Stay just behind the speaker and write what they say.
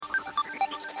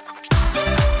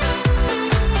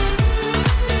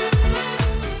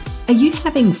Are you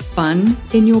having fun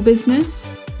in your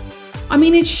business? I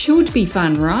mean, it should be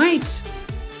fun, right?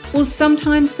 Well,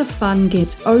 sometimes the fun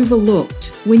gets overlooked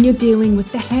when you're dealing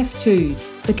with the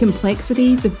have-tos, the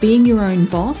complexities of being your own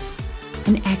boss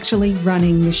and actually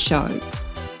running the show.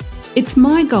 It's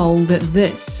my goal that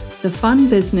this, the Fun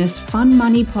Business, Fun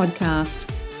Money podcast,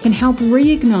 can help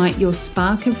reignite your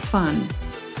spark of fun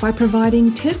by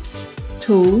providing tips,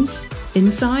 tools,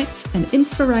 insights, and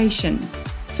inspiration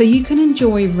so you can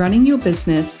enjoy running your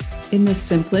business in the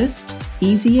simplest,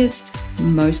 easiest,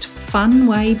 most fun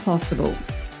way possible.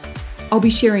 I'll be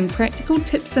sharing practical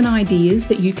tips and ideas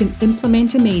that you can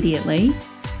implement immediately,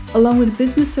 along with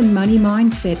business and money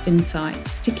mindset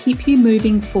insights to keep you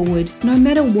moving forward no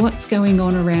matter what's going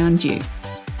on around you.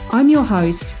 I'm your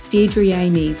host, Deirdre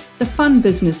Amies, the Fun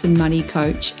Business and Money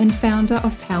Coach and founder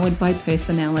of Powered by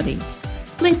Personality.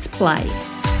 Let's play.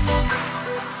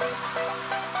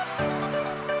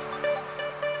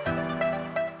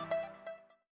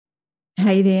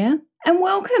 Hey there, and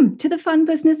welcome to the Fun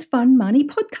Business, Fun Money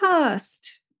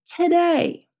podcast.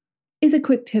 Today is a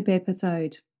quick tip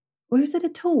episode. Or is it a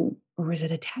tool? Or is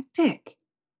it a tactic?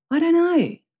 I don't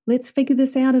know. Let's figure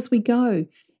this out as we go.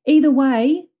 Either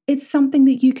way, it's something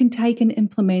that you can take and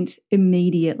implement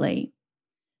immediately.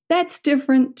 That's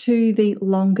different to the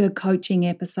longer coaching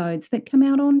episodes that come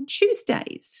out on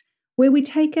Tuesdays, where we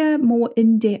take a more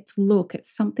in-depth look at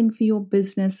something for your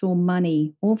business or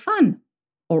money or fun.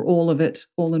 Or all of it,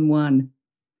 all in one.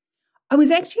 I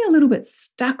was actually a little bit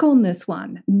stuck on this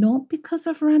one, not because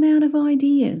I've run out of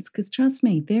ideas, because trust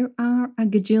me, there are a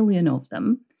gajillion of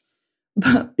them,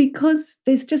 but because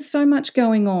there's just so much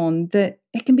going on that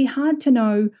it can be hard to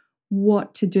know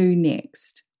what to do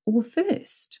next or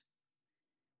first.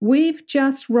 We've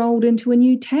just rolled into a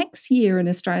new tax year in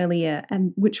Australia,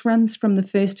 and which runs from the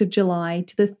 1st of July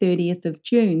to the 30th of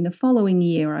June the following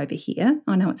year over here.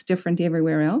 I know it's different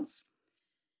everywhere else.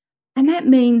 And that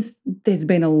means there's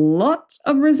been a lot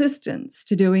of resistance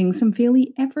to doing some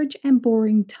fairly average and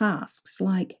boring tasks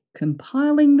like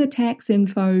compiling the tax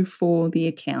info for the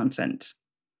accountant.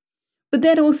 But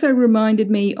that also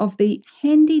reminded me of the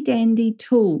handy-dandy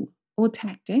tool or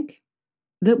tactic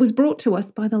that was brought to us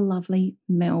by the lovely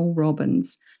Mel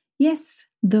Robbins. Yes,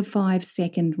 the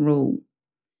 5-second rule.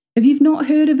 If you've not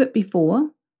heard of it before,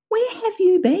 where have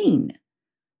you been?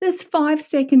 This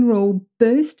 5-second rule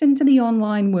burst into the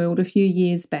online world a few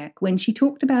years back when she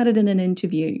talked about it in an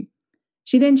interview.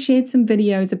 She then shared some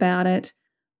videos about it,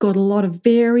 got a lot of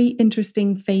very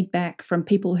interesting feedback from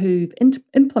people who've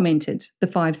implemented the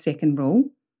 5-second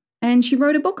rule, and she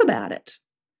wrote a book about it.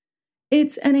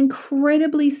 It's an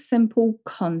incredibly simple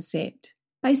concept.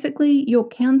 Basically, you're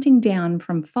counting down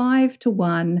from 5 to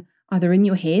 1, either in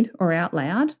your head or out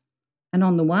loud, and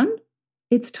on the 1,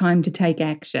 it's time to take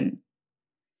action.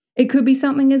 It could be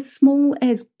something as small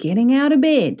as getting out of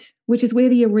bed, which is where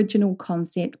the original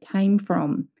concept came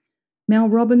from. Mel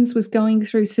Robbins was going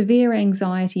through severe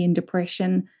anxiety and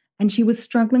depression, and she was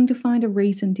struggling to find a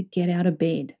reason to get out of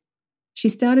bed. She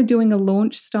started doing a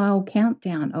launch-style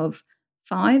countdown of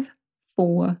 5,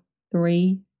 4,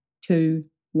 3, 2,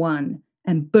 1,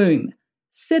 and boom,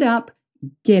 sit up,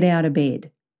 get out of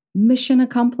bed. Mission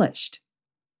accomplished.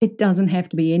 It doesn't have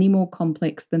to be any more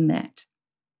complex than that.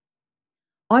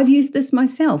 I've used this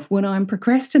myself when I'm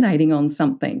procrastinating on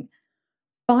something.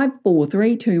 5, 4,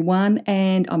 3, 2, 1,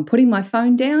 and I'm putting my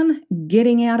phone down,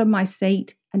 getting out of my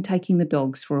seat, and taking the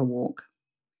dogs for a walk.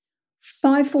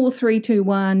 5, 4, 3, 2,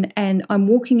 1, and I'm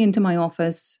walking into my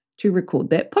office to record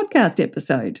that podcast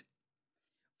episode.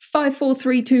 5, 4,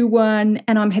 3, 2, 1,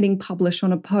 and I'm hitting publish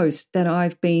on a post that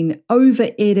I've been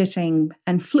over-editing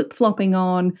and flip-flopping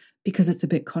on because it's a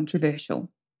bit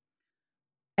controversial.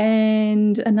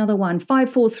 And another one, 5,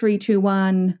 4, 3, 2,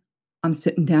 1, I'm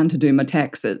sitting down to do my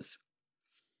taxes.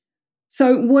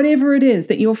 So whatever it is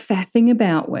that you're faffing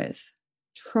about with,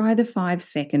 try the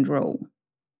 5-second rule.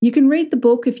 You can read the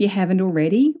book if you haven't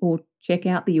already, or check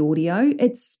out the audio.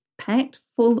 It's packed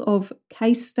full of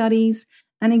case studies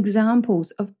and examples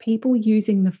of people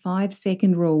using the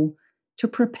 5-second rule to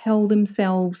propel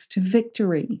themselves to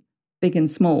victory, big and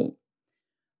small.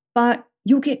 But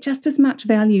you'll get just as much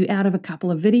value out of a couple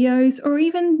of videos or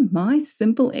even my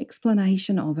simple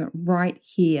explanation of it right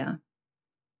here.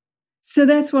 So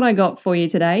that's what I got for you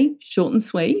today, short and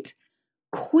sweet.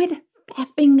 Quit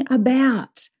faffing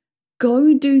about.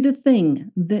 Go do the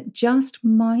thing that just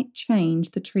might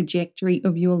change the trajectory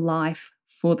of your life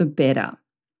for the better.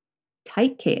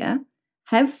 Take care.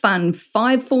 Have fun.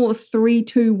 5, 4, 3,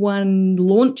 2, 1,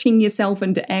 launching yourself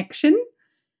into action.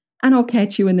 And I'll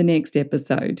catch you in the next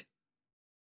episode.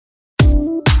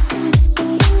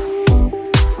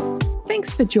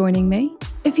 Thanks for joining me.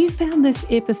 If you found this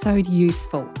episode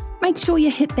useful, make sure you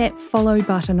hit that follow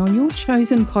button on your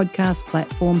chosen podcast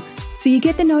platform so you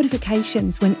get the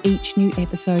notifications when each new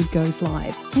episode goes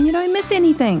live and you don't miss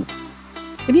anything.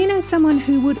 If you know someone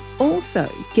who would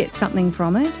also get something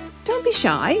from it, don't be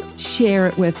shy, share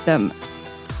it with them.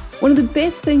 One of the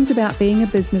best things about being a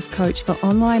business coach for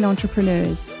online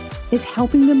entrepreneurs is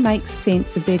helping them make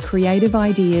sense of their creative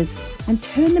ideas and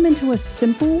turn them into a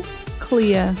simple,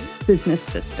 clear business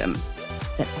system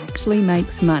that actually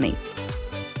makes money.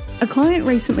 A client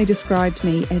recently described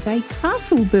me as a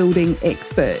castle building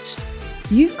expert.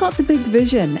 You've got the big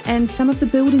vision and some of the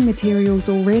building materials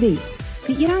already,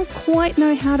 but you don't quite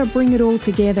know how to bring it all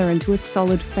together into a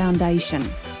solid foundation.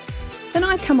 Then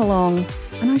I come along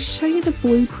and I show you the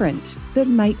blueprint that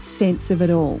makes sense of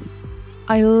it all.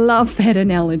 I love that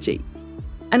analogy.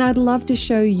 And I'd love to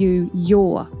show you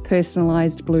your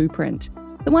personalized blueprint,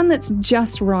 the one that's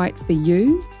just right for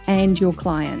you and your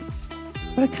clients.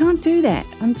 But I can't do that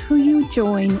until you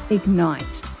join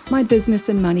Ignite, my business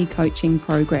and money coaching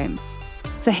program.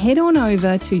 So head on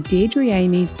over to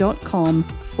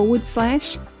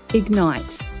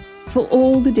deirdreamies.com/ignite for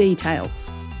all the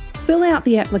details. Fill out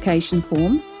the application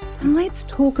form and let's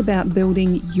talk about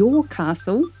building your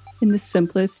castle in the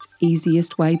simplest,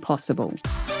 easiest way possible.